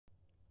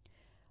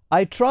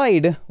I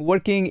tried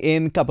working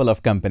in a couple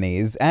of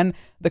companies and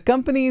the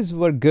companies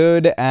were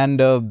good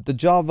and the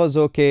job was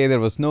okay. There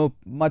was no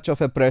much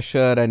of a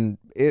pressure and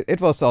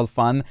it was all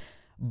fun.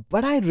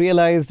 But I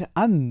realized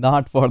I'm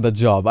not for the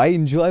job. I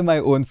enjoy my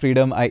own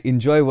freedom. I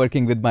enjoy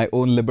working with my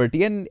own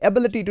liberty and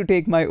ability to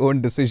take my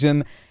own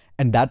decision.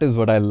 And that is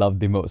what I love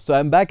the most. So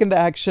I'm back in the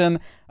action,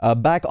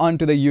 back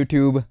onto the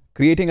YouTube,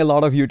 creating a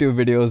lot of YouTube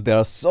videos. There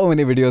are so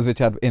many videos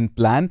which are in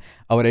plan.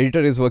 Our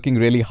editor is working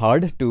really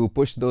hard to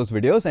push those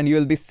videos and you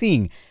will be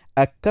seeing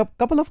a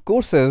couple of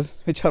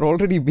courses which are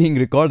already being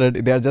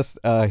recorded. They are just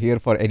here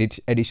for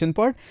edition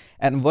part.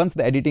 And once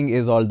the editing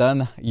is all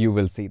done, you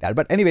will see that.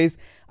 But anyways,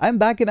 I'm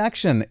back in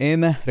action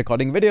in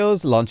recording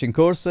videos, launching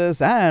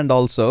courses, and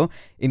also,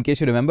 in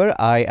case you remember,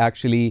 I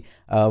actually,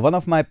 one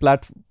of my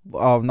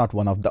not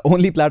one of the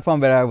only platform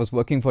where I was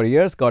working for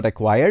years got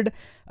acquired.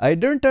 It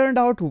didn't turn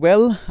out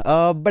well,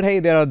 but hey,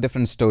 there are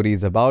different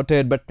stories about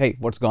it. But hey,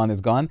 what's gone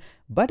is gone.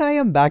 But I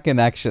am back in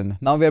action.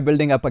 Now we are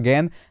building up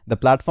again the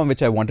platform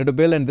which I wanted to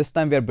build, and this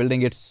time we are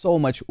building it so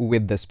much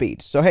with the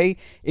speed. So hey,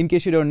 in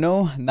case you don't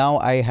know, now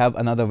I have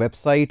another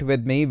website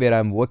with me where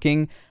I'm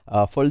working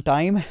full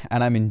time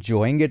and I'm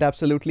enjoying it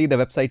absolutely. The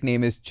website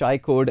name is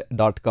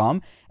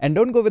ChaiCode.com, and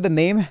don't go with the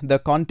name. The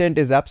content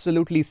is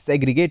absolutely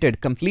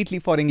segregated, completely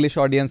for English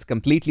audience,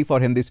 completely for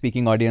Hindi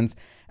speaking audience.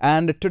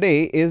 And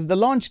today is the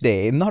launch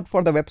day, not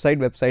for the website.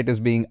 Website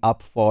is being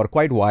up for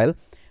quite a while.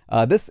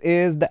 This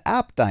is the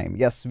app time.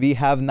 Yes, we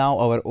have now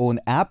our own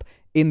app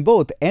in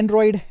both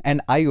Android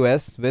and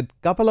iOS with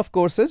a couple of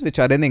courses which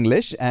are in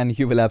English, and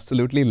you will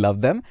absolutely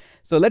love them.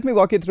 So let me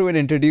walk you through and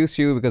introduce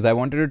you because I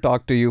wanted to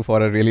talk to you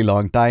for a really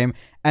long time.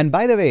 And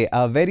by the way,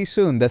 very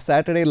soon the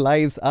Saturday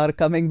lives are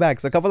coming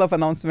back. So a couple of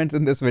announcements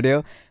in this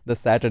video. The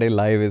Saturday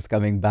live is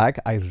coming back.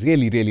 I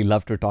really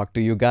love to talk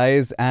to you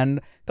guys, and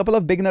a couple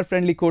of beginner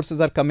friendly courses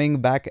are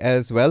coming back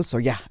as well. So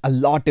yeah, a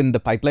lot in the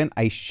pipeline.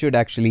 I should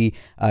actually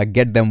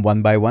get them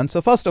one by one.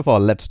 So first of all,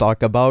 let's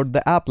talk about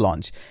the app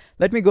launch.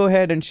 Let me go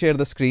ahead and share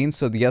the screen.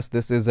 So yes,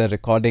 this is a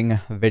recording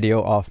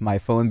video of my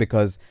phone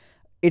because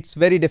it's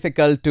very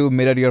difficult to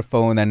mirror your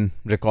phone and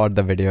record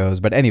the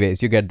videos. But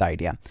anyways, you get the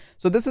idea.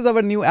 So this is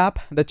our new app,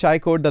 the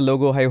ChaiCode, the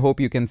logo. I hope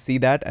you can see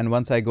that. And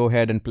once I go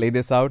ahead and play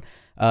this out,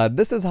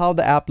 this is how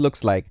the app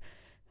looks like.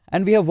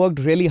 And we have worked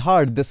really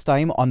hard this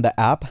time on the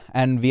app,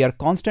 and we are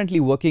constantly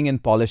working in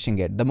polishing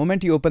it. The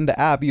moment you open the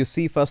app, you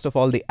see first of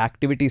all the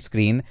activity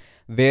screen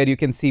where you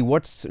can see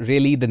what's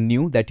really the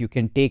new that you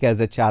can take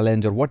as a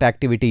challenge or what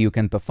activity you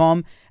can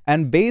perform.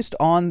 And based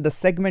on the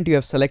segment you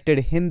have selected,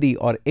 Hindi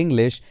or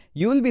English,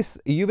 you will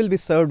be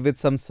served with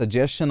some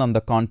suggestion on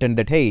the content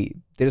that, hey,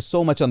 there is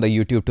so much on the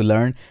YouTube to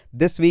learn.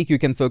 This week you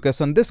can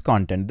focus on this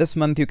content. This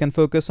month you can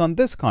focus on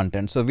this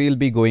content. So we'll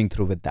be going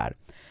through with that.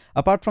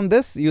 Apart from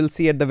this, you'll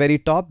see at the very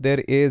top,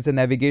 there is a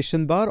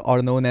navigation bar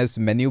or known as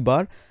menu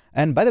bar.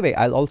 And by the way,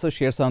 I'll also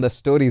share some of the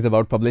stories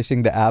about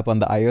publishing the app on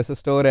the iOS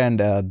store and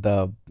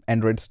the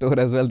Android store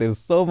as well. There's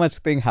so much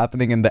thing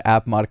happening in the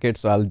app market,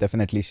 so I'll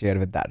definitely share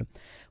with that.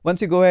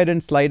 Once you go ahead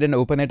and slide and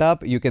open it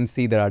up, you can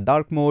see there are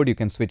dark mode. You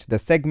can switch the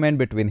segment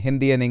between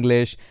Hindi and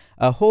English,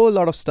 a whole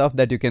lot of stuff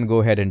that you can go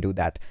ahead and do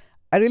that.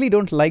 I really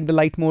don't like the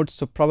light mode,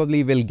 so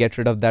probably we'll get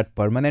rid of that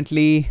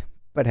permanently.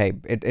 But hey,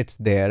 it's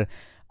there.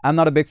 I'm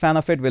not a big fan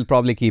of it. We'll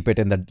probably keep it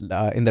in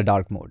the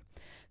dark mode.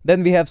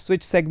 Then we have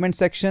switch segment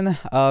section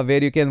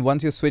where you can,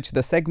 once you switch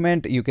the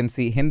segment, you can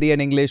see Hindi and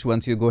English.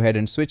 Once you go ahead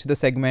and switch the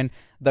segment,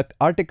 the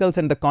articles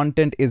and the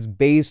content is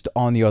based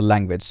on your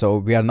language. So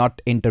we are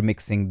not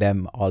intermixing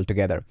them all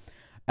together.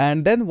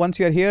 And then once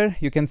you're here,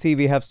 you can see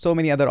we have so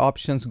many other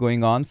options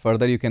going on.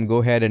 Further, you can go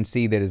ahead and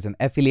see there is an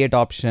affiliate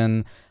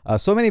option.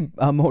 So many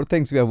more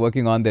things we are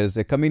working on. There's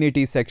a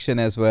community section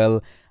as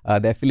well.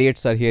 The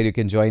affiliates are here. You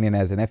can join in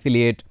as an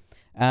affiliate.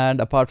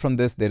 And apart from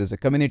this, there is a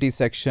community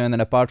section.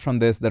 And apart from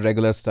this, the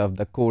regular stuff,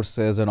 the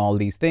courses and all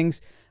these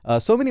things.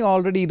 So many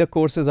already the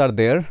courses are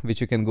there,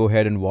 which you can go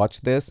ahead and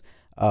watch this.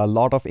 A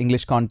lot of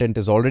English content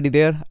is already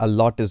there. A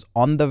lot is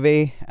on the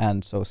way.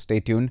 And so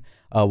stay tuned.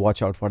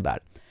 Watch out for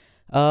that.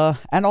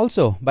 And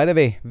also, by the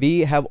way,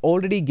 we have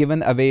already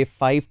given away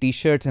 5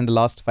 t-shirts in the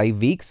last 5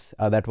 weeks.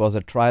 That was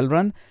a trial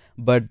run.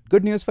 But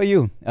good news for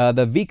you.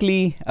 The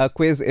weekly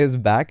quiz is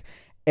back.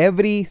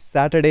 Every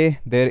Saturday,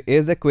 there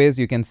is a quiz.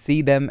 You can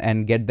see them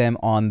and get them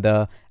on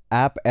the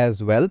app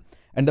as well.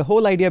 And the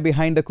whole idea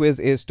behind the quiz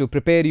is to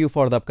prepare you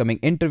for the upcoming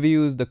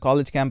interviews, the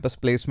college campus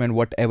placement,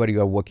 whatever you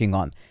are working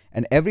on.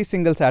 And every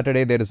single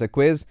Saturday, there is a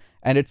quiz,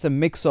 and it's a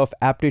mix of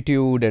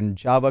aptitude and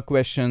Java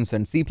questions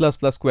and C++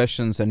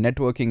 questions and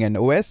networking and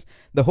OS.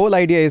 The whole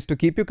idea is to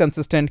keep you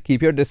consistent,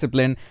 keep your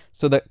discipline.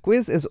 So the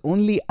quiz is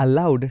only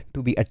allowed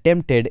to be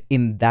attempted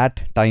in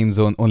that time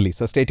zone only.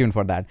 So stay tuned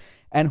for that.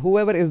 And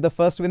whoever is the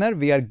first winner,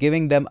 we are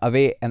giving them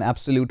away an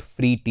absolute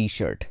free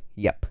t-shirt.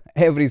 Yep,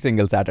 every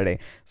single Saturday.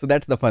 So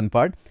that's the fun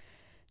part.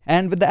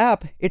 And with the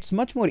app, it's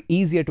much more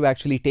easier to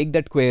actually take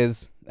that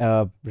quiz,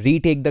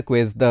 retake the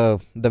quiz. The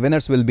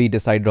winners will be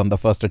decided on the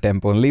first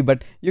attempt only,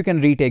 but you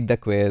can retake the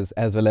quiz,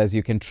 as well as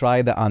you can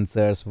try the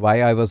answers,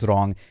 why I was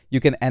wrong. You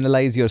can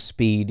analyze your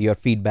speed, your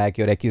feedback,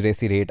 your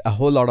accuracy rate. A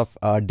whole lot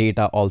of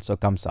data also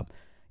comes up.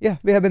 Yeah,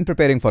 we have been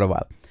preparing for a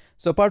while.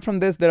 So apart from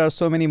this, there are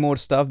so many more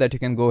stuff that you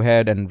can go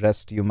ahead and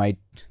rest. You might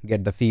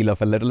get the feel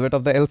of a little bit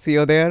of the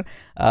LCO there,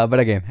 but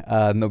again,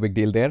 no big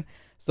deal there.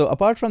 So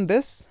apart from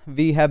this,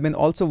 we have been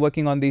also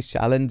working on these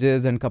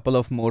challenges and couple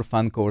of more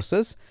fun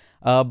courses.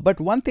 But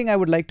one thing I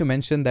would like to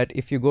mention, that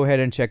if you go ahead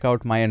and check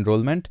out my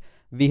enrollment,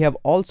 we have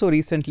also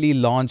recently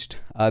launched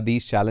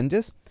these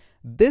challenges.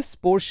 This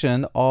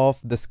portion of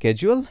the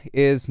schedule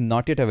is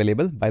not yet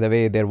available. By the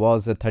way, there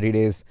was a 30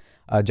 days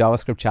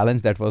JavaScript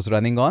challenge that was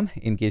running on.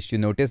 In case you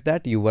noticed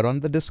that you were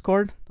on the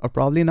Discord, or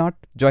probably not,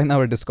 join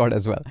our Discord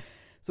as well.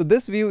 So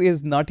this view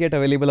is not yet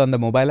available on the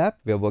mobile app.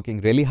 We are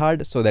working really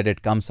hard so that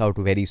it comes out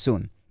very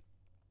soon.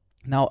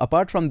 Now,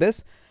 apart from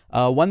this,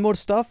 one more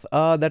stuff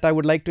that I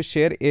would like to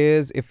share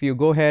is, if you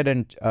go ahead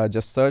and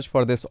just search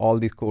for this, all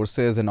these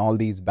courses and all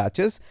these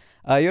batches,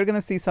 you're going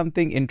to see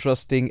something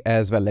interesting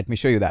as well. Let me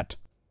show you that.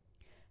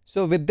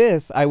 So with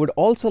this, I would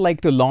also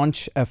like to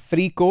launch a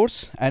free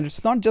course, and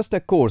it's not just a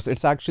course,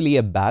 it's actually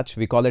a batch.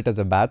 We call it as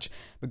a batch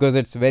because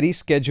it's very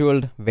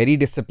scheduled, very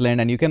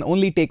disciplined, and you can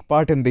only take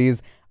part in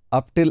these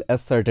up till a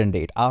certain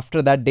date.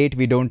 After that date,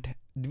 we don't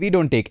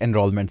take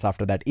enrollments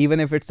after that, even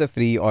if it's a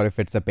free or if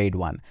it's a paid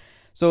one.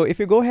 So if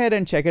you go ahead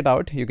and check it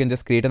out, you can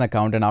just create an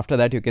account, and after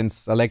that you can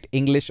select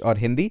English or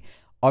Hindi.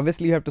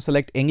 Obviously you have to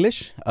select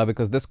English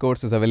because this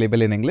course is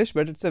available in English,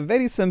 but it's a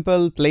very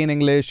simple plain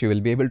English. You will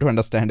be able to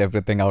understand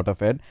everything out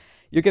of it.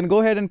 You can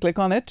go ahead and click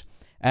on it.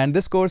 And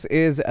this course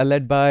is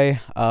led by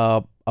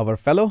our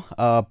fellow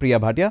Priya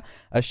Bhatia.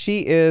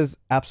 She is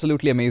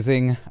absolutely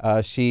amazing.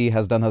 She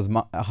has done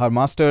her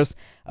master's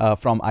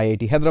from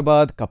IIT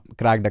Hyderabad,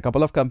 cracked a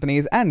couple of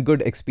companies, and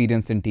good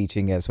experience in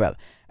teaching as well.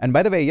 And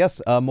by the way,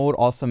 yes, more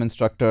awesome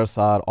instructors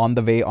are on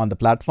the way on the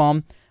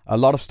platform. A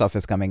lot of stuff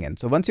is coming in.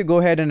 So once you go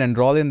ahead and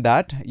enroll in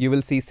that, you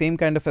will see same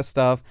kind of a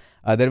stuff.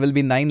 There will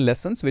be 9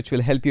 lessons which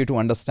will help you to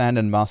understand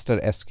and master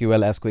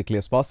SQL as quickly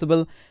as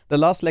possible. The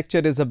last lecture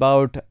is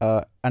about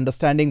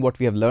understanding what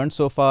we have learned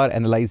so far,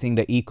 analyzing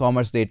the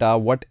e-commerce data,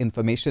 what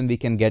information we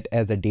can get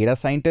as a data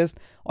scientist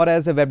or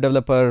as a web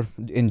developer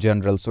in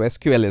general. So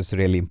SQL is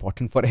really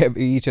important for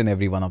each and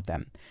every one of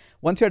them.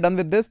 Once you're done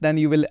with this, then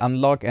you will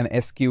unlock an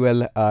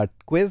SQL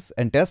quiz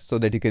and test so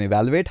that you can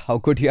evaluate how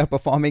good you are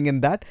performing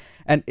in that.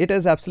 And it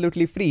is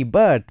absolutely free,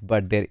 but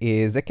there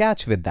is a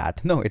catch with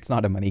that. No, it's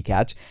not a money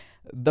catch.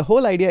 The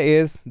whole idea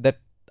is that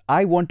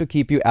I want to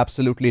keep you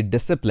absolutely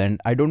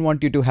disciplined. I don't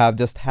want you to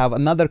just have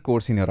another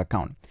course in your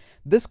account.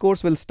 This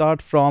course will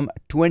start from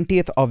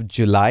 20th of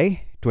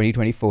July,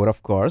 2024,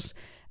 of course,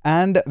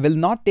 and will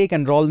not take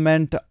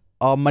enrollment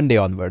Monday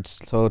onwards.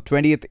 So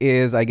 20th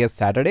is, I guess,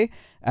 Saturday,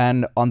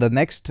 and on the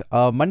next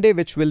Monday,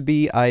 which will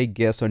be, I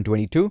guess, on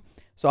 22.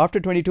 So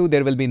after 22,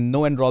 there will be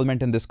no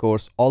enrollment in this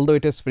course, although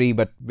it is free,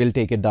 but we'll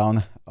take it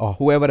down.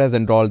 Whoever has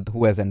enrolled,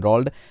 who has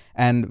enrolled.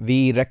 And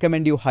we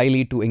recommend you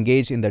highly to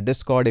engage in the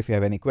Discord. If you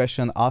have any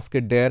question, ask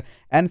it there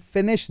and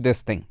finish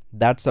this thing.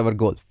 That's our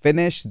goal.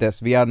 Finish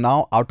this. We are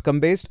now outcome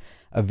based.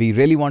 We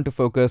really want to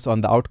focus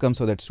on the outcome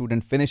so that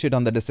students finish it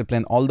on the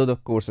discipline, although the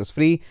course is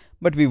free,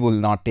 but we will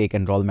not take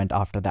enrollment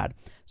after that.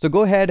 So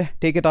go ahead,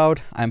 take it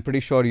out. I'm pretty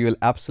sure you will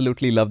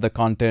absolutely love the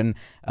content.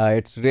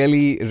 It's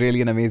really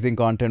an amazing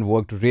content,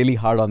 worked really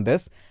hard on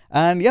this.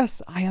 And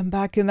yes, I am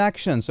back in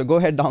action. So go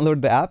ahead,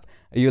 download the app.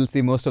 You'll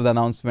see most of the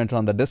announcements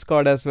on the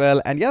Discord as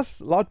well. And yes,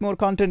 a lot more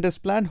content is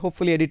planned.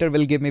 Hopefully editor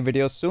will give me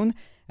videos soon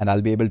and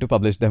I'll be able to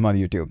publish them on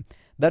YouTube.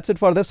 That's it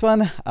for this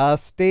one.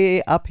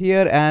 Stay up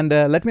here and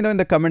let me know in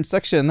the comment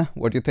section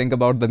what you think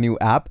about the new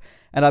app,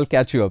 and I'll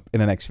catch you up in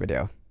the next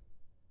video.